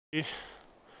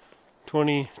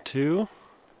22.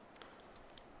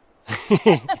 I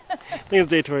think it's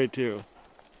day 22.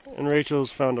 And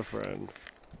Rachel's found a friend.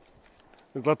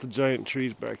 There's lots of giant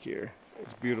trees back here.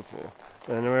 It's beautiful.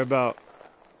 And we're about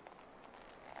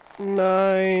 8,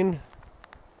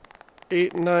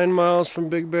 9 miles from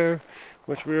Big Bear,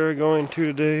 which we are going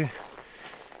to today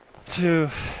to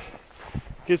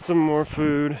get some more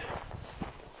food,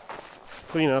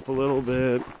 clean up a little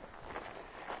bit,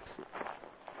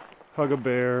 hug a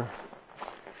bear,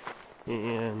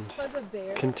 and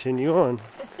continue on.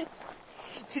 Did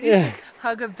you say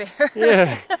hug a bear?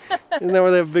 Yeah. Isn't that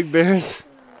where they have big bears?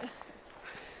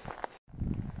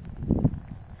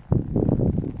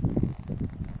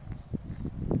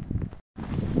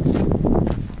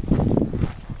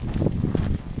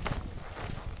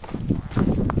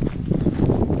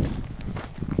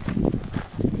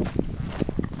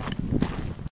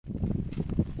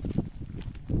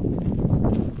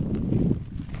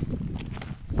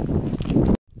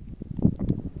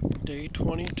 Day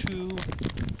 22,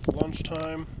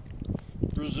 lunchtime,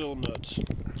 Brazil nuts.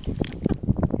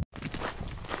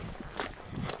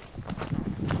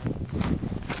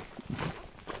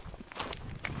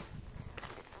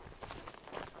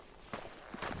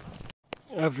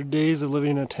 After days of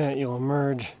living in a tent, you'll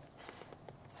emerge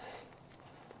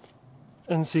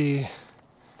and see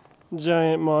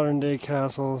giant modern day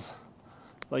castles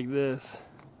like this.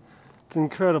 It's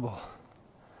incredible.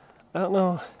 I don't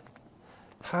know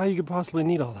how you could possibly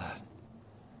need all that.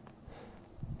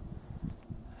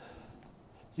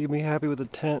 You can be happy with a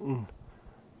tent and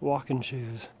walking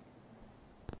shoes.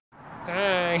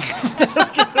 Hey!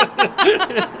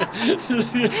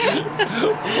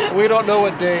 We don't know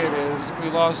what day it is. We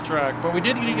lost track. But we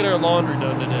did get our laundry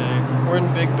done today. We're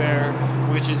in Big Bear,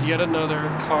 which is yet another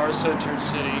car-centered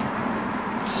city.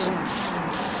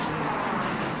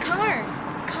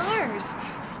 Cars!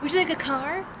 Would you like a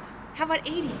car? How about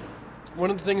 80? One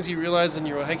of the things you realize when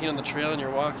you're hiking on the trail and you're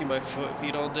walking by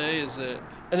feet all day is that,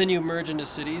 and then you emerge into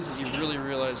cities, is you really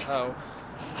realize how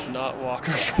not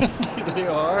walker friendly they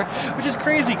are, which is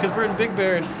crazy because we're in Big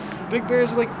Bear and Big Bear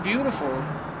is like beautiful,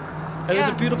 and there's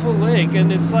a beautiful lake,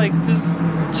 and it's like there's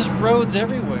just roads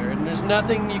everywhere, and there's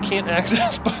nothing you can't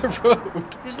access by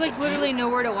road. There's like literally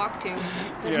nowhere to walk to.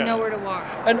 There's nowhere to walk.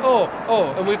 And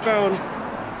and we found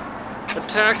a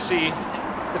taxi.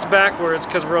 It's backwards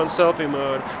because we're on selfie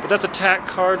mode, but that's a TAC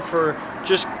card for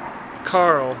just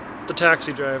Carl, the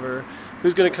taxi driver,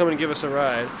 who's going to come and give us a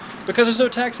ride. Because there's no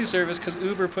taxi service because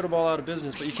Uber put them all out of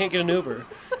business, but you can't get an Uber.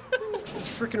 It's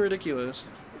freaking ridiculous.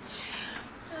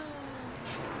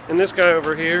 And this guy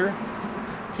over here,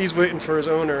 he's waiting for his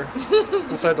owner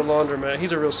inside the laundromat.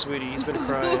 He's a real sweetie. He's been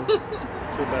crying. Feel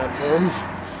bad for him.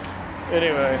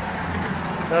 Anyway,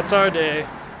 that's our day.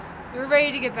 We're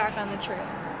ready to get back on the trail.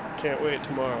 Can't wait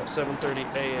tomorrow,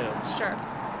 7:30 a.m. Sharp.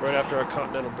 Right after our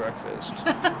continental breakfast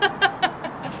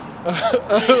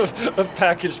of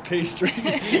packaged pastry.